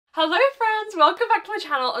Hello friends, welcome back to my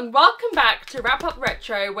channel and welcome back to Wrap Up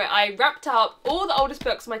Retro, where I wrapped up all the oldest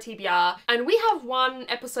books on my TBR and we have one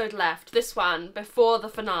episode left, this one, before the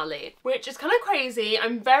finale, which is kind of crazy.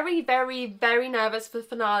 I'm very nervous for the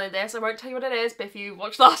finale of this. I won't tell you what it is, but if you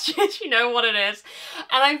watched last year's, you know what it is.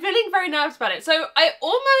 And I'm feeling very nervous about it. So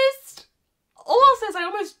all I'll say is I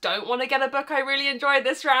almost don't want to get a book I really enjoyed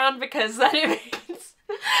this round, because then it means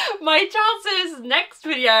my chances next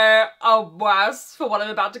video are worse for what I'm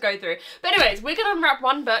about to go through. But anyways, we're gonna unwrap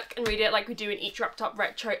one book and read it like we do in each Wrapped Up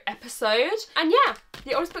Retro episode. And yeah,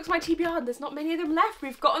 the oldest books on my TBR, and there's not many of them left.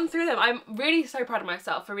 We've gotten through them. I'm really so proud of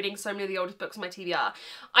myself for reading so many of the oldest books on my TBR.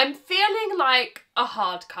 I'm feeling like a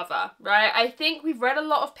hardcover, right? I think we've read a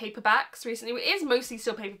lot of paperbacks recently. It is mostly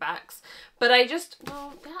still paperbacks, but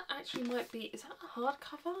well, that actually might be, is that a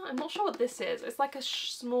hardcover? I'm not sure what this is. It's like a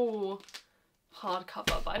small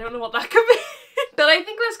hardcover, but I don't know what that could be. But I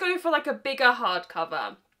think let's go for like a bigger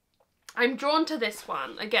hardcover. I'm drawn to this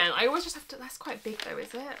one. Again, I always just have to, that's quite big though,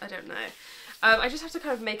 is it? I don't know. I just have to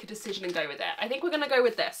kind of make a decision and go with it. I think we're gonna go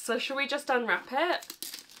with this. So shall we just unwrap it?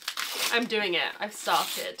 I'm doing it. I've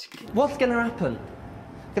started. What's gonna happen?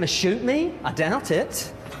 Gonna shoot me? I doubt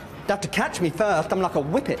it. They have to catch me first. I'm like a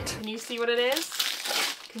whippet. Can you see what it is?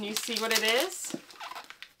 Can you see what it is?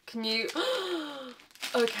 Can you?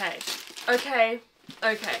 Okay. We're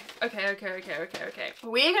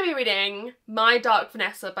going to be reading My Dark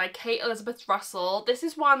Vanessa by Kate Elizabeth Russell. This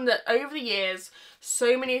is one that over the years,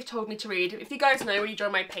 so many have told me to read. If you guys know, when you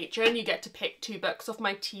join my Patreon, you get to pick 2 books off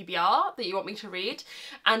my TBR that you want me to read.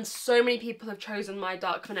 And so many people have chosen My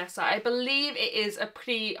Dark Vanessa. I believe it is a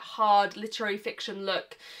pretty hard literary fiction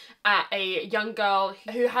look at a young girl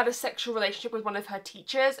who had a sexual relationship with one of her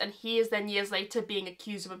teachers, and he is then years later being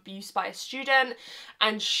accused of abuse by a student,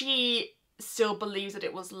 and she still believes that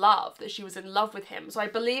it was love, that she was in love with him. So I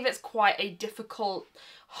believe it's quite a difficult,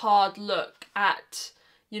 hard look at,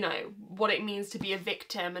 you know, what it means to be a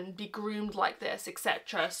victim and be groomed like this,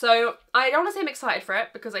 etc. So I don't want to say I'm excited for it,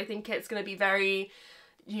 because I think it's going to be very,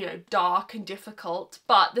 you know, dark and difficult,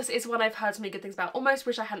 but this is one I've heard so many good things about. Almost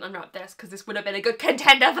wish I hadn't unwrapped this, because this would have been a good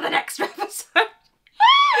contender for the next episode.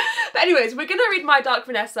 But anyways, we're gonna read My Dark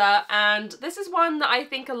Vanessa, and this is one that I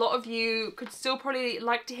think a lot of you could still probably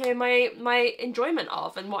like to hear my enjoyment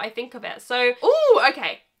of and what I think of it. So, ooh,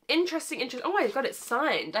 okay, interesting. Oh my god, it's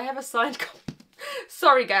signed. I have a signed copy.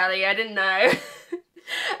 Sorry, girlie, I didn't know.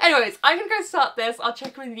 Anyways, I'm gonna go start this. I'll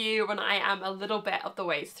check with you when I am a little bit of the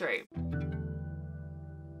way through.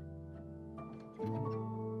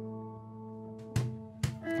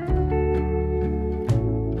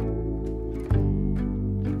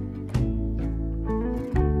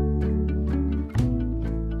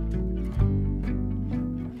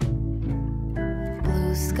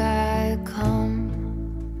 Sky come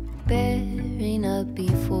bearing up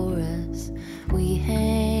before us, we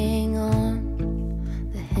hang on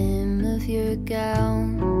the hem of your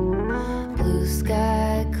gown. Blue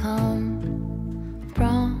sky come,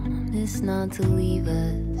 promise not to leave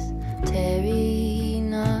us, tarry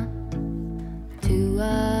not to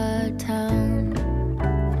our town.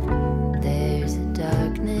 There's a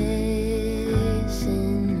darkness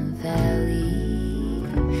in the valley,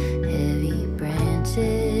 heavy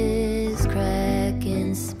branches crack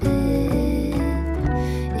and spit.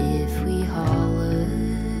 If we holler,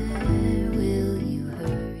 will you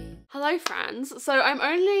hurry? Hello friends, so I'm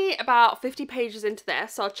only about 50 pages into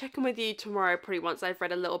this, so I'll check in with you tomorrow probably once I've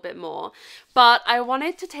read a little bit more. But I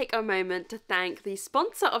wanted to take a moment to thank the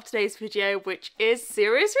sponsor of today's video, which is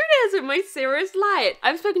Serious Readers and my Serious Light.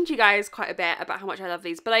 I've spoken to you guys quite a bit about how much I love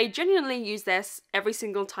these, but I genuinely use this every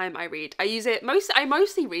single time I read. I use it I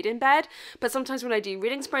mostly read in bed, but sometimes when I do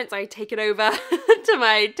reading sprints, I take it over to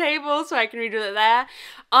my table so I can read with it there.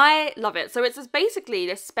 I love it. So it's basically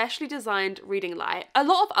this specially designed reading light. A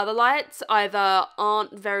lot of other lights either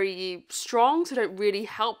aren't very strong, so don't really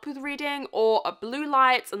help with reading, or are blue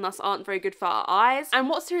lights and thus aren't very good for our eyes. And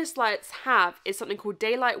what Serious Lights have is something called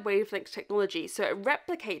daylight wavelength technology. So it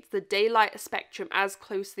replicates the daylight spectrum as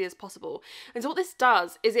closely as possible. And so what this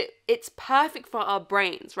does is it's perfect for our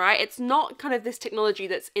brains, right? It's not kind of this technology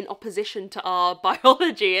that's in opposition to our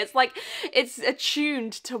biology. It's like, it's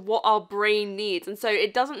attuned to what our brain needs. And so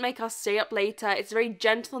it doesn't make us stay up later. It's very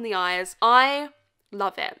gentle on the eyes. I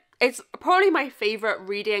love it. It's probably my favorite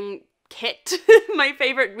reading kit, my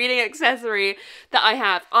favorite reading accessory that I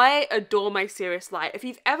have. I adore my Serious Light. If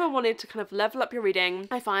you've ever wanted to kind of level up your reading,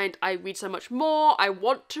 I find I read so much more. I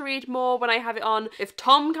want to read more when I have it on. If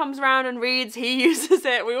Tom comes around and reads, he uses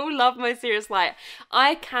it. We all love my Serious Light.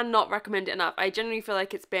 I cannot recommend it enough. I genuinely feel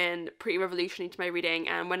like it's been pretty revolutionary to my reading,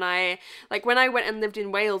 and when I went and lived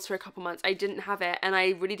in Wales for a couple months, I didn't have it, and I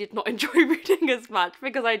really did not enjoy reading as much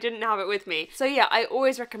because I didn't have it with me. So yeah, I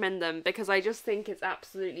always recommend them because I just think it's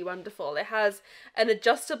absolutely wonderful. It has an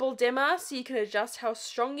adjustable dimmer, so you can adjust how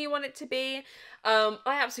strong you want it to be. I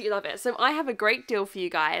absolutely love it. So I have a great deal for you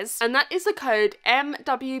guys, and that is the code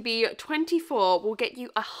MWB24 will get you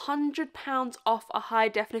 £100 off a high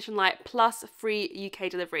definition light plus free UK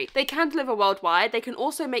delivery. They can deliver worldwide. They can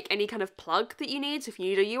also make any kind of plug that you need. So if you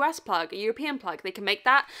need a US plug, a European plug, they can make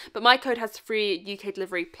that. But my code has free UK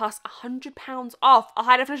delivery plus £100 off a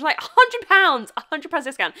high definition light. £100! £100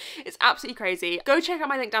 discount. It's absolutely crazy. Go check out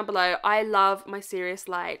my link down below. I love my Serious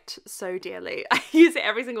Light so dearly. I use it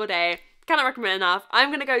every single day. Cannot recommend enough. I'm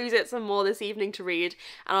going to go use it some more this evening to read,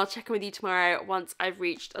 and I'll check in with you tomorrow once I've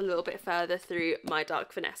reached a little bit further through My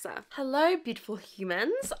Dark Vanessa. Hello, beautiful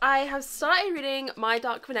humans. I have started reading My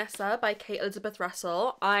Dark Vanessa by Kate Elizabeth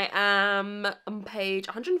Russell. I am on page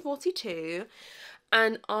 142,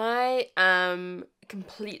 and I am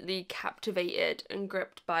completely captivated and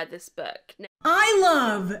gripped by this book. I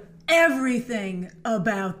love everything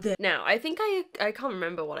about this. Now, I think I can't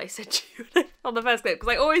remember what I said to you on the first clip,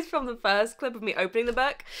 because I always film the first clip of me opening the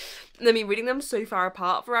book and then me reading them so far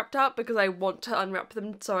apart for Wrapped Up, because I want to unwrap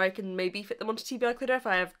them so I can maybe fit them onto TBR later if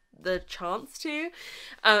I have the chance to.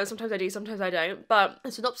 Sometimes I do, sometimes I don't. But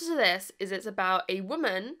the synopsis of this is it's about a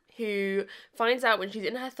woman who finds out when she's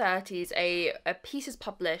in her 30s a piece is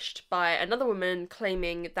published by another woman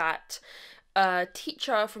claiming that a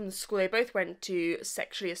teacher from the school they both went to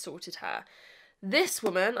sexually assaulted her. This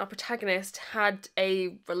woman, our protagonist, had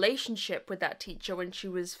a relationship with that teacher when she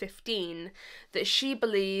was 15 that she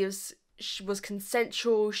believes she was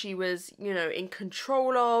consensual, she was, you know, in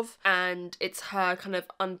control of, and it's her kind of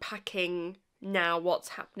unpacking now what's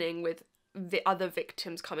happening with the other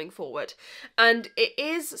victims coming forward. And it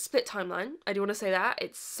is split timeline, I do want to say that.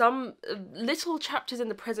 It's some little chapters in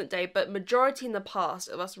the present day, but majority in the past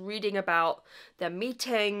of us reading about their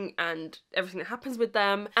meeting and everything that happens with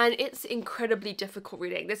them, and it's incredibly difficult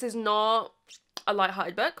reading. This is not a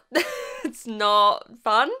light-hearted book. It's not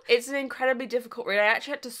fun. It's an incredibly difficult read. I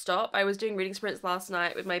actually had to stop. I was doing reading sprints last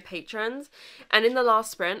night with my patrons, and in the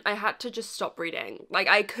last sprint I had to just stop reading. Like,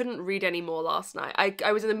 I couldn't read anymore last night.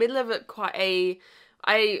 I was in the middle of quite a,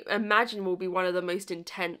 I imagine will be one of the most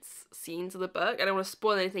intense scenes of the book. I don't want to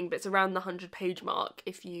spoil anything, but it's around the 100-page mark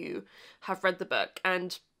if you have read the book,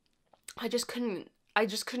 and I just couldn't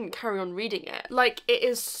carry on reading it. Like, it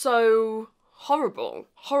is so horrible,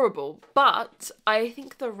 but I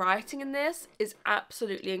think the writing in this is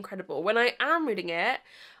absolutely incredible. When I am reading it,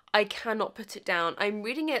 I cannot put it down. I'm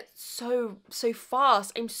reading it so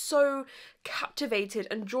fast. I'm so captivated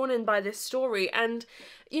and drawn in by this story, and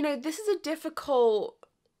you know, this is a difficult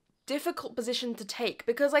position to take,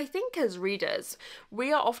 because I think as readers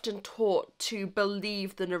we are often taught to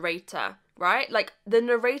believe the narrator, right? Like, the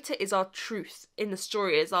narrator is our truth in the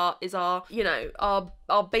story, is our you know,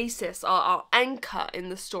 our basis, our anchor in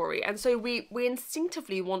the story, and so we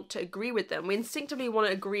instinctively want to agree with them. We instinctively want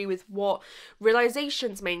to agree with what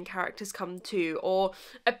realizations main characters come to or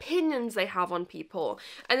opinions they have on people.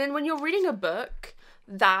 And then when you're reading a book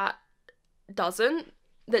that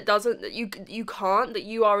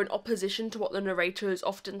you are in opposition to what the narrator is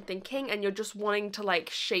often thinking, and you're just wanting to like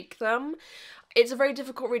shake them, it's a very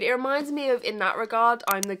difficult read. It reminds me of, in that regard,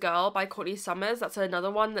 I'm the Girl by Courtney Summers. That's another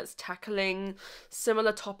one that's tackling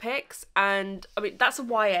similar topics, and I mean, that's a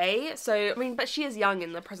YA, so I mean, but she is young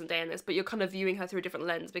in the present day in this, but you're kind of viewing her through a different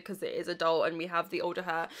lens because it is adult and we have the older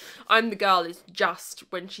her. I'm the Girl is just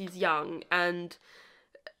when she's young, and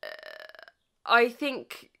I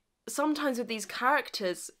think sometimes with these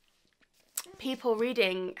characters, people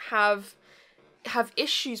reading have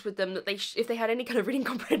issues with them that if they had any kind of reading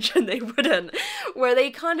comprehension they wouldn't, where they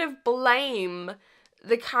kind of blame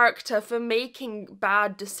the character for making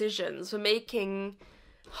bad decisions, for making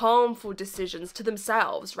harmful decisions to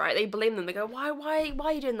themselves, right? They blame them. They go, why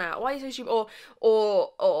are you doing that? Why are you so stupid?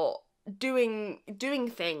 Or doing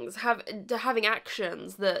things, having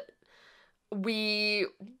actions that we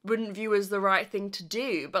wouldn't view as the right thing to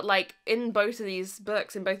do. But like, in both of these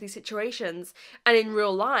books, in both these situations, and in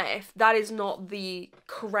real life, that is not the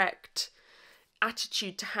correct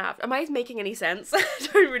attitude to have. Am I making any sense? I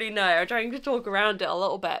don't really know. I'm trying to talk around it a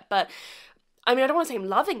little bit, but I mean, I don't want to say I'm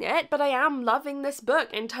loving it, but I am loving this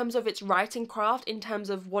book in terms of its writing craft, in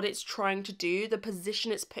terms of what it's trying to do, the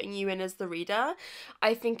position it's putting you in as the reader,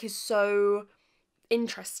 I think is so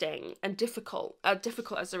interesting and difficult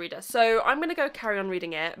as a reader. So I'm gonna go carry on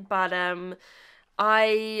reading it, but I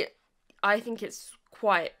think it's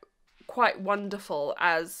quite wonderful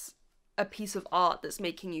as a piece of art that's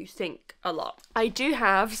making you think a lot. I do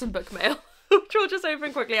have some book mail, which I'll just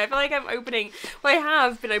open quickly. I feel like I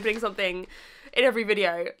have been opening something in every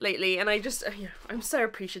video lately, and I'm so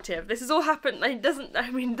appreciative. This has all happened. There's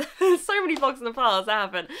so many vlogs in the past I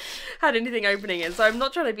haven't had anything opening in, so I'm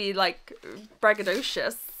not trying to be like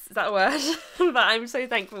braggadocious, is that a word? But I'm so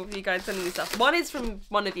thankful for you guys sending me stuff. One is from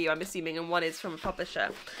one of you, I'm assuming, and one is from a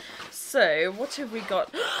publisher. So, what have we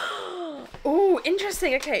got? Oh,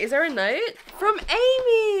 interesting. Okay, is there a note? From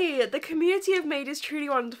Amy! The community of Made is truly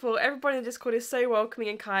wonderful. Everybody in the Discord is so welcoming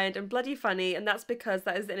and kind and bloody funny, and that's because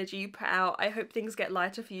that is the energy you put out. I hope things get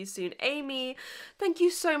lighter for you soon. Amy, thank you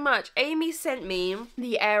so much. Amy sent me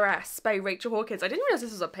The Heiress by Rachel Hawkins. I didn't realize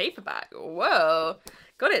this was a paperback. Whoa.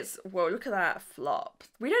 God, whoa, look at that flop.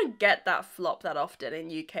 We don't get that flop that often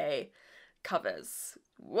in UK covers.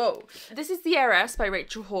 Whoa. This is The Heiress by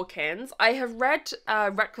Rachel Hawkins. I have read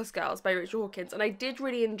Reckless Girls by Rachel Hawkins, and I did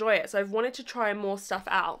really enjoy it, so I've wanted to try more stuff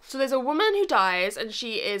out. So there's a woman who dies, and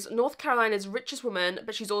she is North Carolina's richest woman,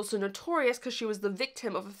 but she's also notorious because she was the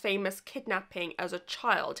victim of a famous kidnapping as a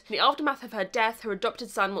child. In the aftermath of her death, her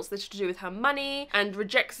adopted son wants little to do with her money and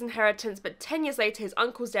rejects inheritance, but 10 years later his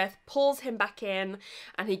uncle's death pulls him back in,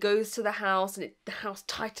 and he goes to the house, and the house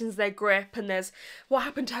tightens their grip, and there's what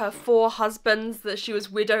happened to her 4 husbands that she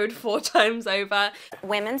was widowed 4 times over.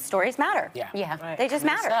 Women's stories matter. Yeah. Right. They just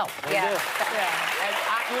matter. They do. And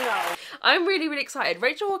I'm really, really excited.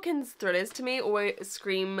 Rachel Hawkins thrillers to me always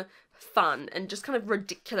scream fun and just kind of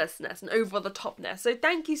ridiculousness and over-the-topness. So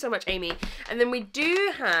thank you so much, Amy. And then we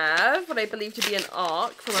do have what I believe to be an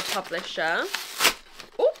arc from a publisher.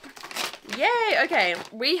 Oh, yay, okay.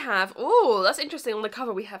 We have, oh, that's interesting. On the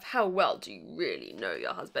cover we have How Well Do You Really Know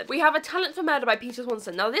Your Husband. We have A Talent for Murder by Peter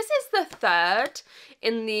Swanson. Now this is the 3rd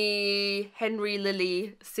in the Henry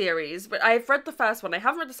Lily series, but I've read the first one. I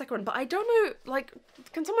haven't read the second one, but I don't know, like,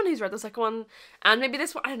 can someone who's read the second one and maybe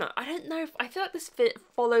this one, I don't know if I feel like this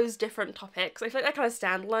follows different topics. I feel like they're kind of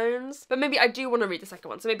standalones, but maybe I do want to read the second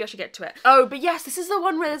one, so maybe I should get to it. Oh, but yes, this is the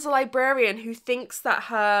one where there's a librarian who thinks that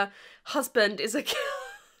her husband is a killer.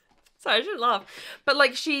 Sorry, I shouldn't laugh. But,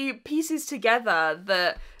 like, she pieces together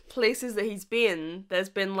the places that he's been. There's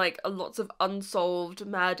been, like, lots of unsolved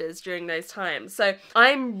murders during those times. So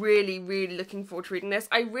I'm really, really looking forward to reading this.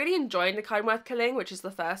 I really enjoyed The Kindworth Killing, which is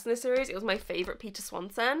the first in the series. It was my favourite Peter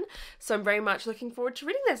Swanson. So I'm very much looking forward to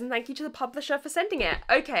reading this. And thank you to the publisher for sending it.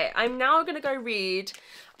 Okay, I'm now going to go read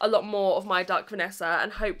a lot more of My Dark Vanessa,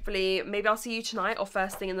 and hopefully maybe I'll see you tonight or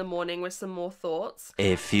first thing in the morning with some more thoughts.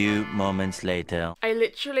 A few moments later. I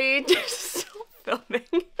literally just stopped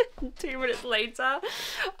filming 2 minutes later.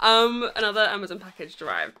 Another Amazon package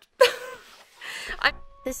arrived.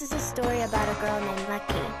 This is a story about a girl named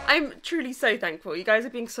Lucky. I'm truly so thankful. You guys are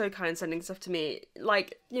being so kind sending stuff to me.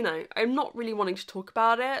 Like, you know, I'm not really wanting to talk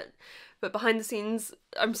about it, but behind the scenes,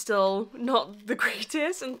 I'm still not the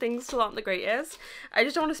greatest and things still aren't the greatest. I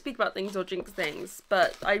just don't want to speak about things or jinx things,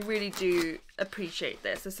 but I really do appreciate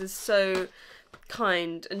this. This is so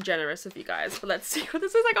kind and generous of you guys. But let's see what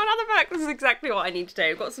this is. I got another book. This is exactly what I need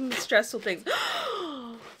today. I've got some stressful things.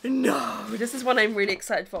 No, this is one I'm really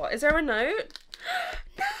excited for. Is there a note?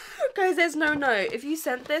 No, guys, there's no note. If you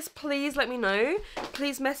sent this, please let me know.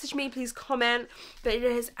 Please message me, please comment. But it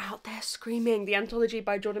is out there screaming. The Anthology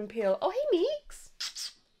by Jordan Peele. Oh, hey, Meeks.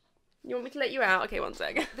 You want me to let you out? Okay, one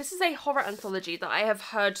sec. This is a horror anthology that I have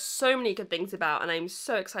heard so many good things about, and I'm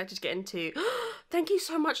so excited to get into. Thank you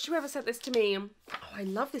so much to whoever sent this to me. Oh, I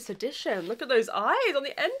love this edition. Look at those eyes on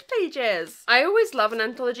the end pages. I always love an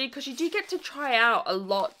anthology because you do get to try out a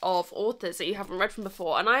lot of authors that you haven't read from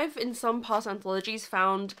before, and I've, in some past anthologies,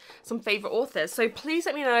 found some favourite authors. So please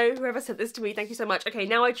let me know, whoever sent this to me. Thank you so much. Okay,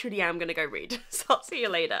 now I truly am going to go read. So I'll see you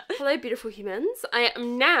later. Hello, beautiful humans. I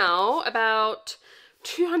am now about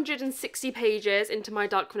 260 pages into My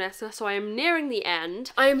Dark Vanessa, so I am nearing the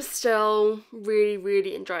end. I am still really,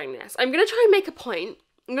 really enjoying this. I'm gonna try and make a point.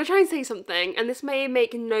 I'm gonna try and say something, and this may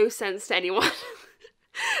make no sense to anyone.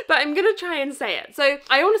 But I'm gonna try and say it. So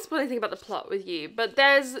I don't want to spoil anything about the plot with you, but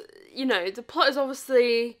there's, you know, the plot has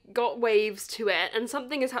obviously got waves to it, and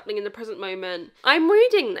something is happening in the present moment. I'm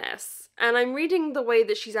reading this, and I'm reading the way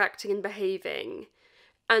that she's acting and behaving,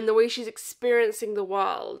 and the way she's experiencing the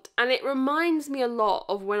world. And it reminds me a lot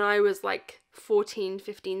of when I was like 14,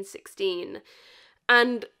 15, 16.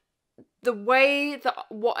 And the way that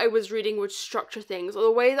what I was reading would structure things, or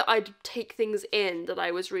the way that I'd take things in that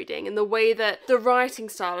I was reading, and the way that the writing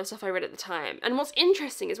style of stuff I read at the time. And what's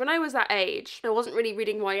interesting is when I was that age, I wasn't really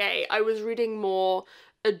reading YA, I was reading more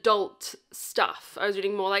adult stuff. I was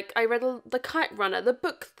reading more, like, I read The Kite Runner, The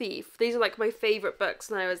Book Thief. These are like my favourite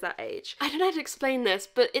books when I was that age. I don't know how to explain this,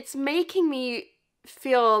 but it's making me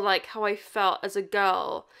feel like how I felt as a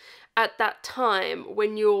girl at that time,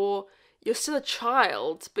 when you're still a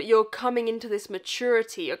child, but you're coming into this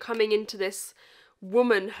maturity, you're coming into this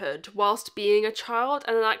womanhood whilst being a child,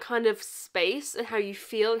 and that kind of space and how you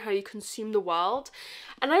feel and how you consume the world.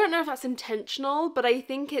 And I don't know if that's intentional, but I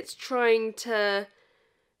think it's trying to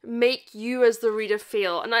make you as the reader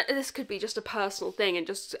feel, and this could be just a personal thing and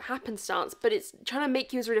just happenstance, but it's trying to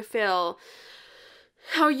make you as a reader feel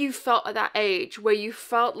how you felt at that age, where you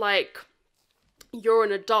felt like you're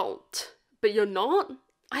an adult, but you're not.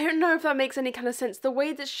 I don't know if that makes any kind of sense. The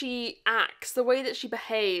way that she acts, the way that she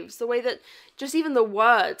behaves, the way that just even the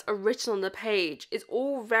words are written on the page is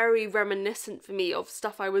all very reminiscent for me of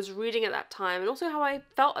stuff I was reading at that time, and also how I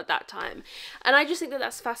felt at that time. And I just think that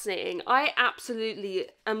that's fascinating. I absolutely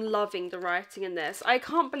am loving the writing in this. I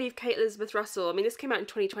can't believe Kate Elizabeth Russell, I mean, this came out in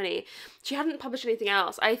 2020. She hadn't published anything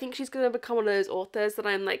else. I think she's going to become one of those authors that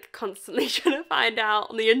I'm like constantly trying to find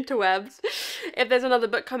out on the interwebs if there's another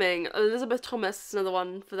book coming. Elizabeth Thomas is another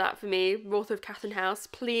one for that for me, author of Catherine House.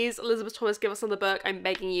 Please, Elizabeth Thomas, give us another book. I'm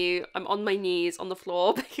begging you. I'm on my knees on the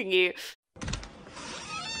floor begging you.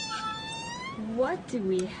 What do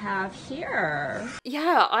we have here?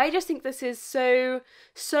 Yeah, I just think this is so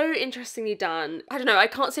interestingly done. I don't know, I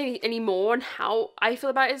can't say any more on how I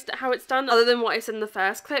feel about it, how it's done, other than what I said in the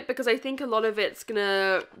first clip, because I think a lot of it's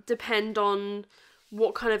gonna depend on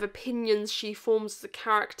what kind of opinions she forms as a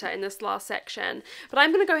character in this last section. But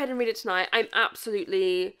I'm gonna go ahead and read it tonight. I'm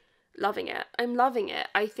absolutely loving it. I'm loving it.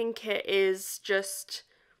 I think it is just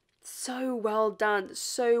so well done,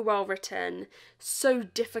 so well written, so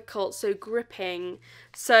difficult, so gripping.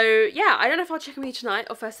 So yeah, I don't know if I'll check in with you tonight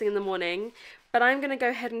or first thing in the morning, but I'm gonna go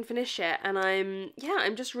ahead and finish it, and I'm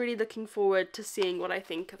just really looking forward to seeing what I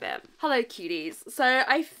think of it. Hello cuties. So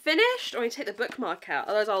I finished, let me take the bookmark out,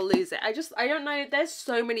 otherwise I'll lose it. I don't know, there's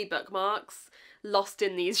so many bookmarks lost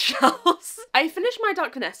in these shelves. I finished My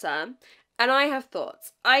Dark Vanessa, and I have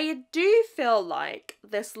thoughts. I do feel like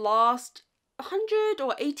this last 100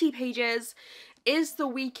 or 80 pages is the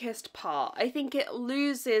weakest part. I think it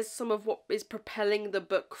loses some of what is propelling the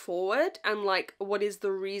book forward and like what is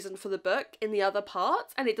the reason for the book in the other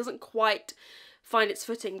parts, and it doesn't quite find its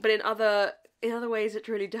footing, but in other ways it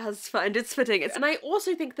really does find its footing. And I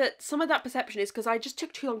also think that some of that perception is because I just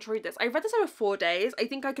took too long to read this. I read this over 4 days. I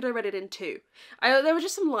think I could have read it in 2. There were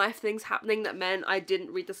just some life things happening that meant I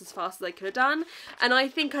didn't read this as fast as I could have done, and I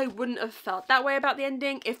think I wouldn't have felt that way about the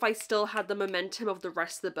ending if I still had the momentum of the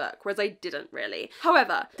rest of the book, whereas I didn't really.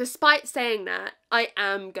 However, despite saying that, I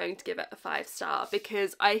am going to give it a 5-star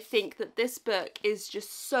because I think that this book is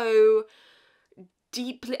just so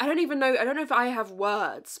deeply, I don't know if I have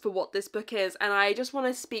words for what this book is, and I just want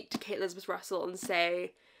to speak to Kate Elizabeth Russell and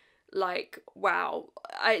say, like, wow,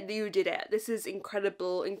 you did it. This is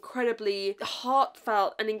incredible, incredibly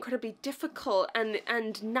heartfelt and incredibly difficult,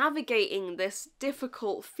 and navigating this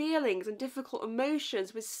difficult feelings and difficult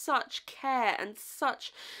emotions with such care and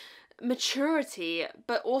such maturity,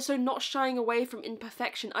 but also not shying away from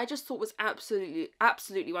imperfection. I just thought was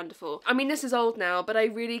absolutely wonderful. I mean, this is old now, but I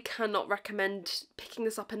really cannot recommend picking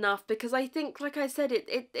this up enough because I think, like I said,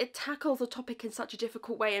 it tackles the topic in such a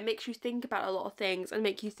difficult way and makes you think about a lot of things and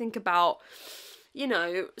make you think about, you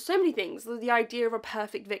know, so many things. The idea of a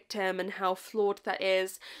perfect victim and how flawed that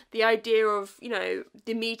is. The idea of, you know,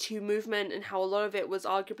 the Me Too movement and how a lot of it was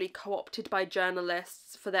arguably co-opted by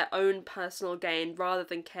journalists for their own personal gain rather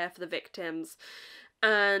than care for the victims.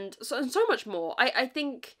 And so much more. I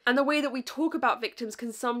think, and the way that we talk about victims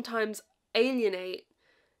can sometimes alienate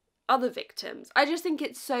other victims. I just think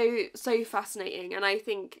it's so fascinating, and I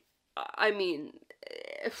think, I mean,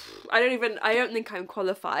 I don't think I'm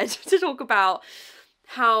qualified to talk about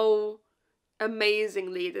how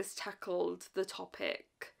amazingly this tackled the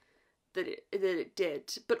topic that it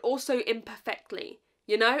did, but also imperfectly,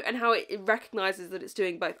 you know, and how it recognises that it's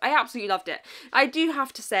doing both. I absolutely loved it. I do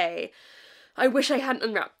have to say, I wish I hadn't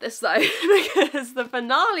unwrapped this though, because the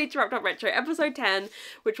finale to Wrapped Up Retro, episode 10,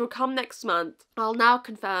 which will come next month, I'll now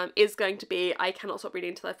confirm is going to be I Cannot Stop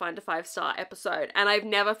Reading Until I Find a 5-star episode, and I've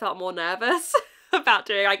never felt more nervous about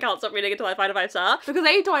doing I Can't Stop Reading Until I Find a 5-star, because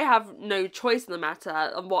A, do I have no choice in the matter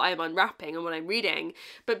on what I'm unwrapping and what I'm reading,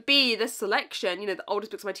 but B, this selection, you know, the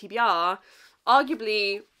oldest books on my TBR,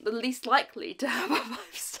 arguably the least likely to have a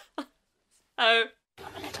 5-star. So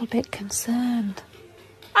I'm a little bit concerned.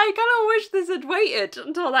 I kind of wish this had waited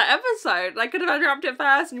until that episode. I could have unwrapped it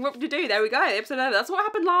first and what to do? There we go, the episode over. That's what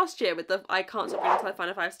happened last year with the I Can't Stop Reading Until I Find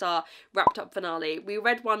a 5-Star wrapped up finale. We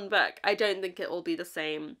read one book. I don't think it will be the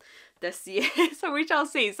same this year, so we shall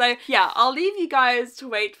see. So yeah, I'll leave you guys to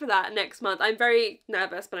wait for that next month. I'm very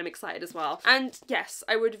nervous, but I'm excited as well. And yes,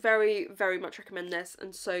 I would very, very much recommend this,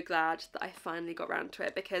 and so glad that I finally got around to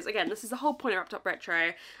it, because again, this is the whole point of Wrapped Up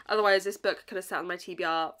Retro. Otherwise, this book could have sat on my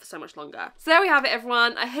TBR for so much longer. So there we have it,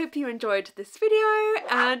 everyone. I hope you enjoyed this video,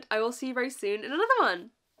 and I will see you very soon in another one.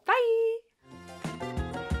 Bye!